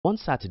One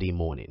Saturday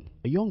morning,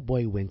 a young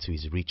boy went to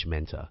his rich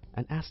mentor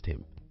and asked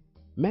him,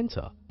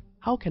 "Mentor,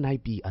 how can I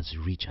be as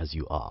rich as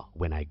you are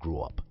when I grow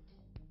up?"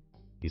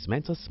 His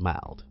mentor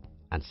smiled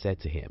and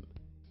said to him,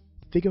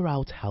 "Figure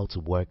out how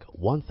to work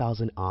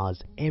 1,000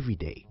 hours every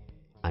day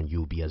and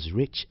you'll be as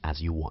rich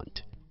as you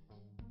want."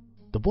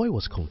 The boy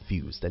was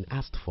confused and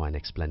asked for an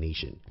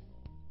explanation.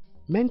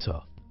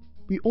 "Mentor,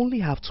 we only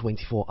have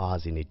 24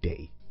 hours in a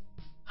day.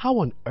 How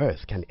on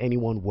earth can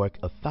anyone work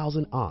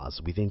 1,000 hours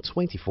within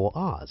 24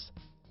 hours?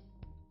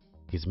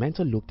 His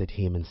mentor looked at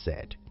him and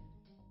said,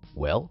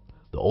 "Well,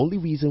 the only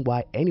reason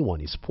why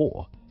anyone is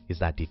poor is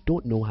that they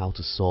don't know how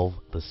to solve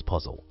this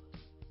puzzle.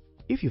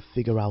 If you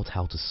figure out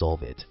how to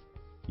solve it,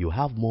 you'll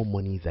have more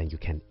money than you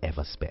can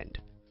ever spend."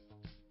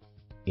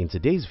 In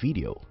today's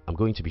video, I'm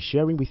going to be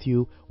sharing with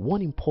you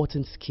one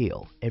important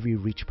skill every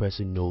rich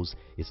person knows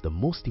is the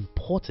most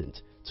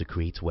important to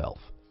create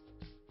wealth.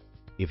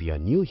 If you are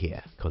new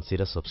here,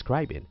 consider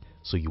subscribing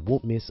so you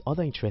won't miss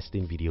other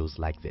interesting videos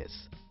like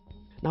this.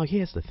 Now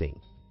here's the thing.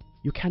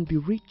 You can be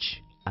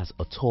rich as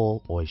a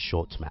tall or a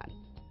short man.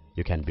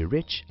 You can be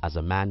rich as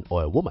a man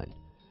or a woman.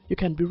 You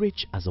can be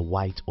rich as a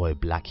white or a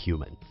black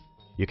human.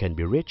 You can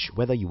be rich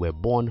whether you were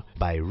born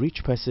by a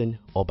rich person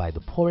or by the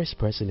poorest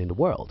person in the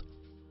world.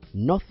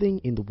 Nothing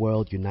in the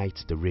world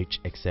unites the rich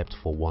except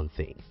for one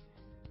thing: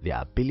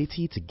 their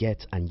ability to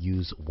get and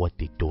use what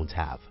they don't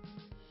have.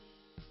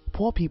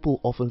 Poor people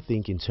often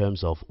think in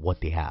terms of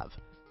what they have,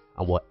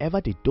 and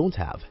whatever they don't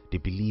have, they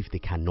believe they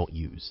cannot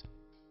use.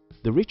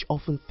 The rich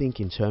often think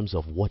in terms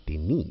of what they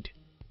need.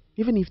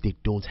 Even if they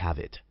don't have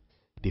it,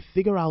 they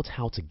figure out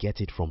how to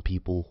get it from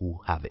people who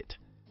have it.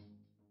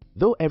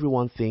 Though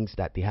everyone thinks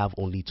that they have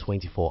only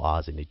 24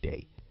 hours in a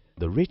day,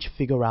 the rich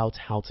figure out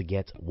how to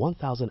get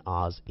 1,000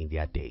 hours in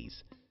their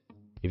days.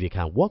 If you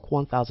can work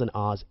 1,000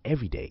 hours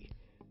every day,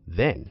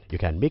 then you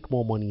can make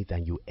more money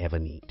than you ever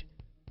need.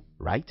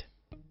 Right?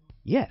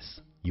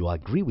 Yes, you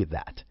agree with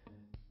that.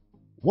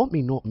 What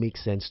may not make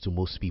sense to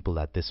most people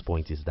at this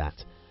point is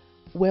that,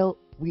 well,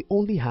 we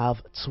only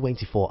have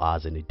 24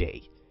 hours in a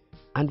day,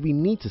 and we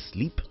need to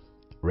sleep,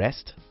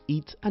 rest,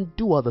 eat, and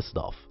do other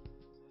stuff.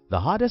 The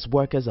hardest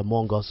workers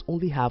among us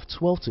only have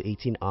 12 to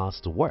 18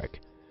 hours to work,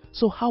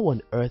 so how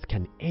on earth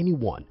can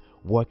anyone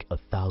work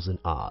 1,000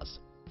 hours?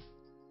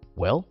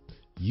 Well,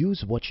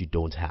 use what you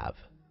don't have.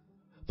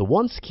 The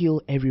one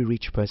skill every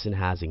rich person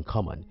has in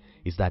common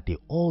is that they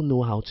all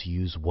know how to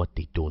use what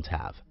they don't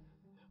have.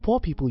 Poor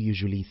people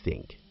usually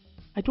think,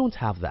 "I don't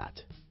have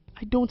that,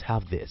 I don't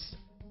have this,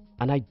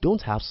 and I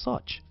don't have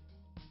such."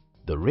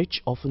 The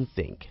rich often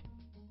think,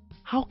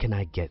 "How can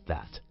I get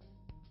that?"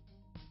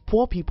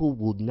 Poor people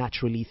would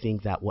naturally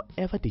think that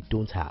whatever they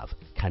don't have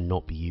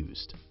cannot be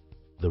used.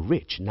 The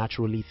rich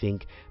naturally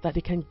think that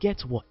they can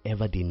get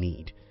whatever they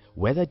need,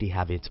 whether they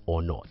have it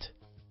or not.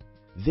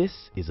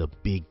 This is a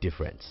big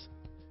difference.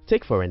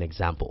 Take for an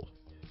example,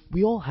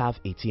 we all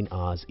have 18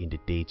 hours in the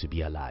day to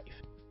be alive.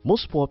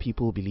 Most poor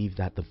people believe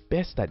that the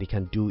best that they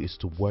can do is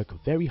to work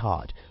very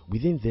hard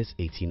within these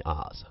 18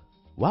 hours,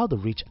 while the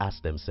rich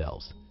ask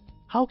themselves,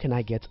 "How can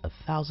I get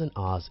 1,000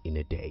 hours in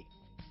a day?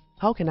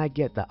 How can I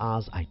get the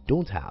hours I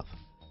don't have?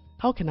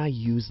 How can I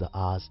use the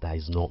hours that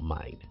is not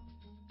mine?"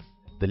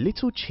 The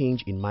little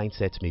change in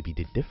mindset may be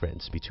the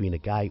difference between a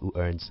guy who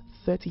earns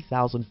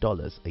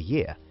 $30,000 a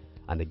year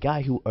and a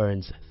guy who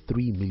earns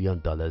 $3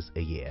 million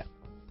a year.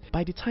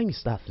 By the time you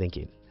start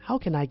thinking, "How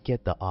can I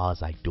get the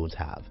hours I don't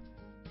have?"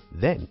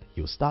 then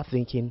you'll start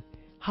thinking,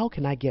 "How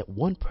can I get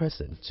one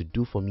person to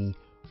do for me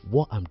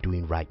what I'm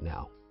doing right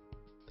now?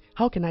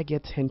 How can I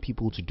get 10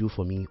 people to do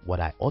for me what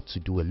I ought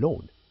to do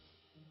alone?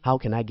 How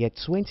can I get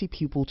 20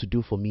 people to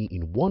do for me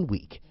in 1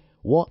 week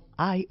what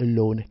I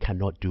alone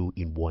cannot do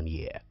in 1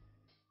 year?"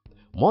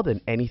 More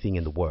than anything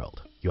in the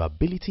world, your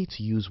ability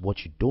to use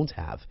what you don't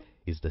have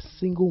is the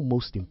single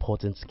most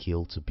important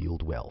skill to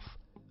build wealth.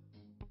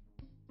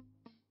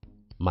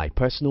 My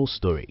personal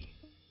story.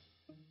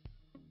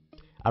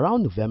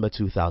 Around November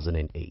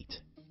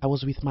 2008, I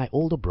was with my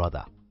older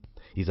brother.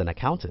 He's an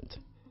accountant,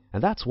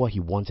 and that's what he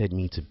wanted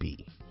me to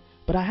be.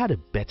 But I had a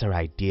better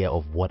idea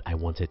of what I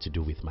wanted to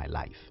do with my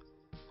life.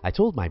 I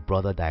told my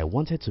brother that I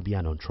wanted to be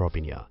an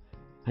entrepreneur,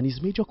 and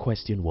his major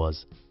question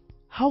was,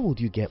 "How would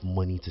you get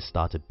money to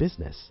start a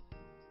business?"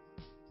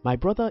 My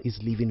brother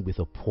is living with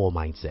a poor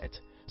mindset,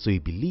 so he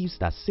believes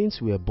that since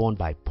we were born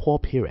by poor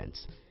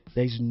parents,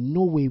 there is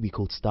no way we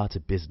could start a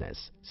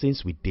business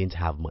since we didn't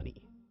have money.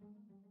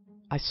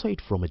 I saw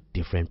it from a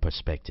different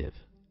perspective.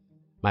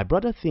 My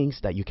brother thinks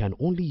that you can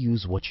only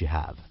use what you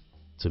have.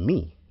 To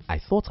me, I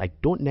thought I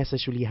don't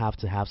necessarily have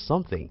to have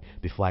something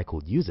before I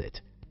could use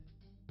it.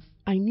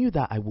 I knew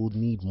that I would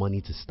need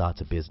money to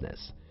start a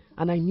business,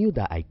 and I knew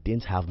that I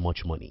didn't have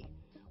much money,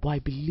 but I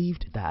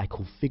believed that I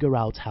could figure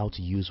out how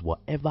to use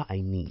whatever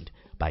I need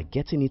by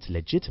getting it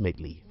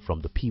legitimately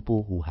from the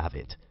people who have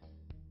it.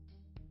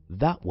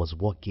 That was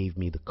what gave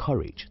me the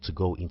courage to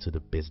go into the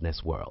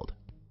business world.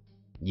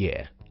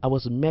 Yeah, I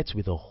was met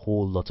with a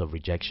whole lot of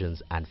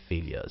rejections and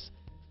failures.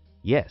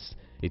 Yes,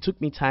 it took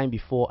me time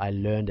before I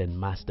learned and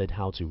mastered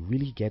how to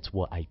really get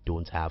what I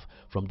don't have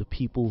from the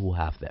people who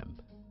have them.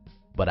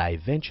 but I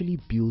eventually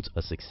built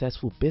a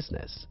successful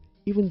business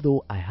even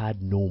though I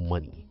had no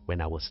money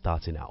when I was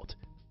starting out.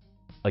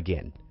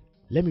 Again,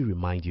 let me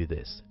remind you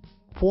this.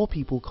 Poor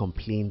people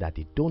complain that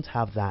they don't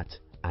have that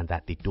and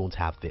that they don't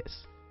have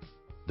this.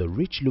 The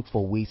rich look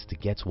for ways to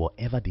get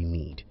whatever they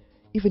need,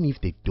 even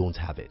if they don't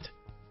have it.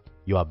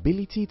 Your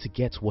ability to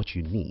get what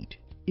you need,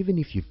 even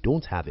if you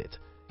don't have it,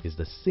 is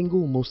the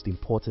single most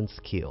important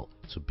skill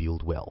to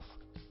build wealth.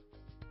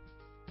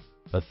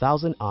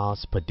 1,000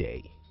 hours per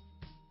day.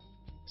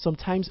 Some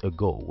time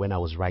ago, when I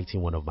was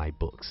writing one of my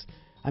books,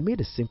 I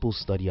made a simple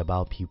study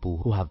about people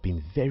who have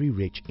been very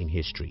rich in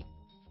history.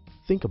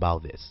 Think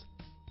about this.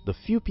 The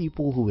few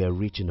people who were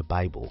rich in the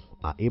Bible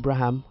are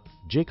Abraham,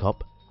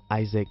 Jacob,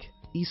 Isaac,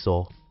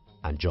 Esau,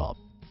 and Job.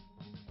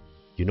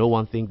 You know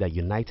one thing that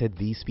united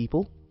these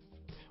people?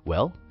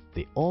 Well,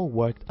 they all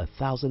worked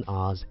 1,000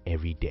 hours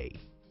every day.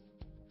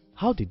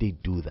 How did they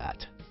do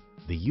that?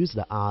 They used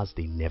the hours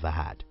they never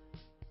had.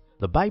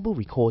 The Bible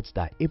records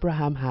that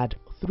Abraham had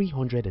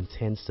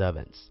 310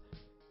 servants.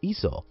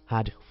 Esau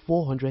had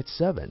 400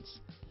 servants.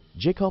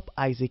 Jacob,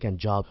 Isaac, and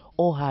Job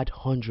all had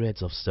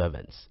hundreds of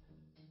servants.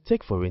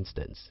 Take for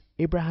instance,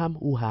 Abraham,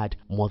 who had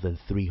more than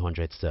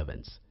 300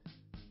 servants.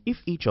 If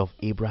each of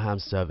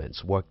Abraham's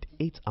servants worked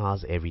 8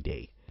 hours every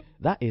day,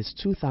 that is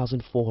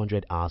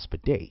 2,400 hours per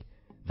day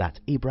that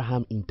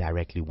Abraham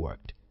indirectly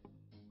worked.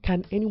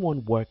 Can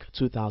anyone work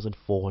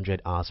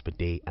 2,400 hours per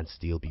day and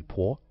still be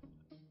poor?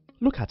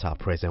 Look at our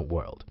present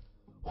world.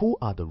 Who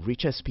are the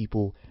richest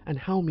people and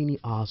how many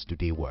hours do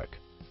they work?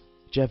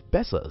 Jeff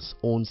Bezos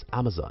owns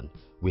Amazon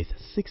with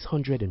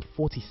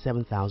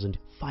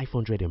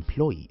 647,500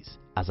 employees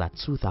as at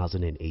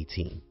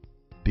 2018.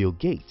 Bill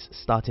Gates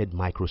started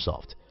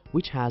Microsoft,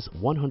 which has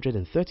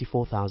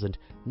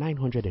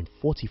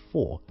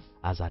 134,944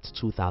 as at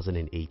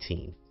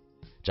 2018.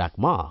 Jack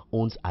Ma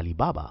owns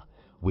Alibaba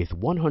with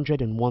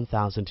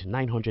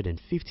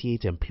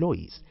 101,958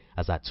 employees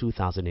as at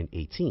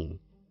 2018.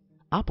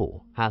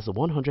 Apple has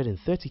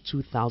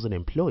 132,000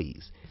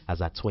 employees as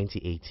at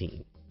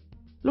 2018.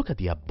 Look at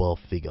the above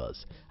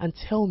figures and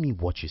tell me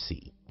what you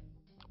see.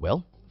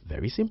 Well,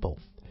 very simple.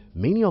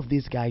 Many of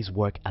these guys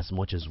work as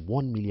much as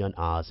 1 million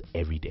hours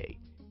every day.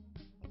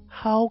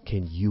 How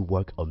can you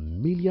work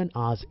 1 million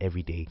hours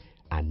every day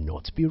and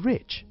not be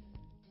rich?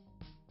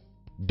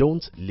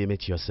 Don't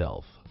limit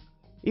yourself.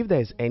 If there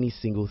is any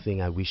single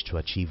thing I wish to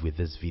achieve with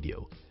this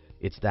video,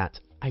 it's that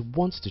I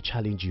want to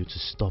challenge you to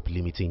stop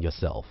limiting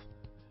yourself.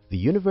 The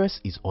universe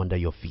is under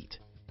your feet.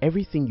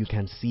 Everything you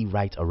can see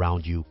right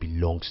around you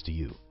belongs to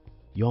you.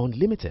 You're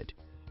unlimited.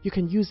 You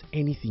can use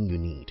anything you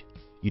need.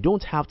 You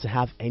don't have to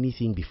have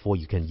anything before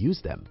you can use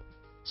them.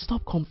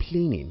 Stop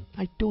complaining,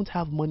 I don't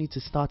have money to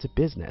start a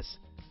business.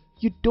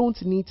 You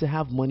don't need to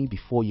have money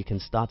before you can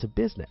start a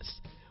business.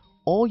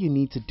 All you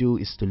need to do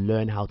is to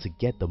learn how to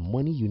get the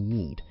money you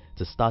need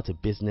to start a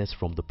business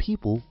from the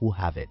people who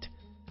have it.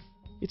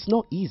 It's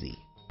not easy,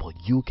 but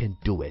you can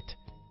do it.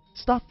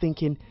 Start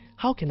thinking,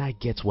 how can I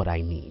get what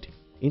I need?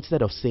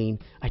 Instead of saying,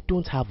 I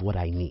don't have what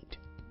I need.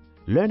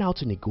 Learn how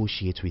to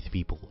negotiate with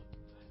people.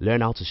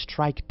 Learn how to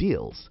strike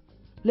deals.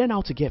 Learn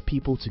how to get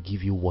people to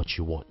give you what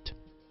you want.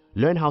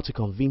 Learn how to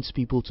convince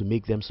people to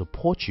make them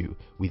support you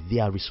with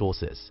their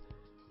resources.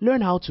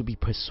 Learn how to be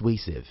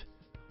persuasive.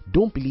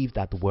 Don't believe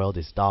that the world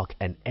is dark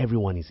and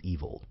everyone is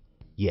evil.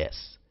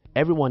 Yes,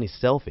 everyone is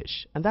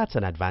selfish, and that's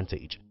an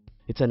advantage.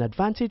 It's an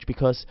advantage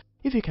because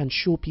if you can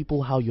show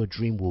people how your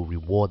dream will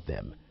reward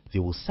them, they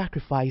will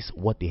sacrifice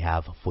what they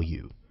have for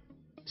you.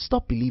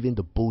 Stop believing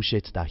the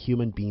bullshit that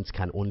human beings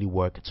can only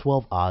work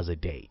 12 hours a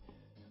day.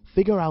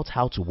 Figure out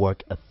how to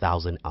work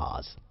 1,000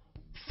 hours.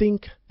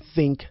 Think,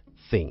 think,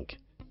 think.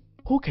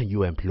 Who can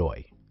you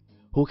employ?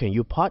 Who can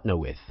you partner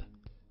with?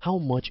 How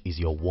much is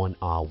your 1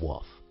 hour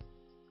worth?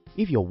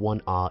 If your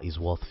 1 hour is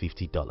worth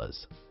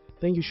 $50,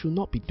 then you should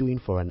not be doing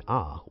for an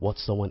hour what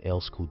someone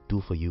else could do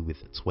for you with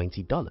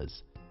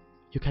 $20.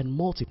 You can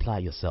multiply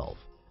yourself,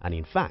 and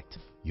in fact,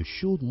 you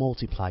should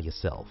multiply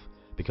yourself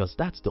because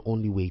that's the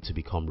only way to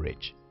become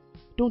rich.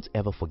 Don't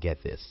ever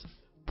forget this.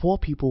 Poor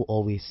people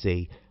always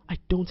say, I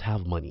don't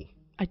have money,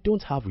 I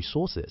don't have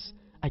resources,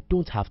 I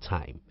don't have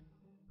time.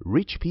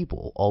 Rich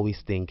people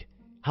always think,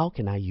 how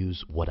can I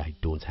use what I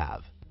don't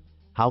have?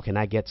 How can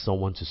I get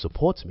someone to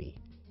support me?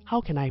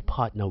 How can I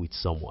partner with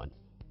someone?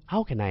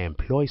 How can I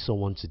employ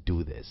someone to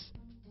do this?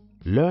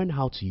 Learn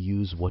how to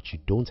use what you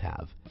don't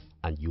have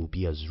and you'll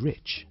be as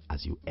rich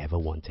as you ever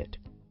wanted.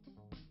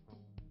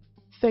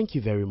 Thank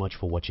you very much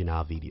for watching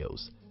our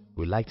videos.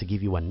 We'd like to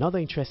give you another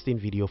interesting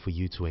video for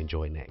you to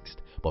enjoy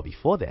next. But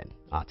before then,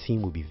 our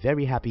team will be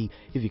very happy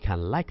if you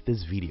can like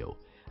this video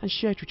and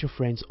share it with your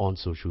friends on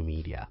social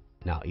media.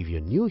 Now, if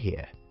you're new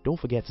here, don't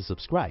forget to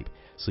subscribe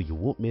so you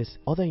won't miss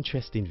other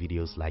interesting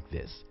videos like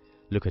this.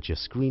 Look at your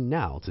screen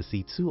now to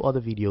see 2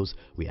 other videos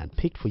we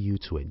handpicked for you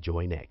to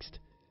enjoy next.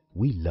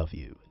 We love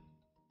you.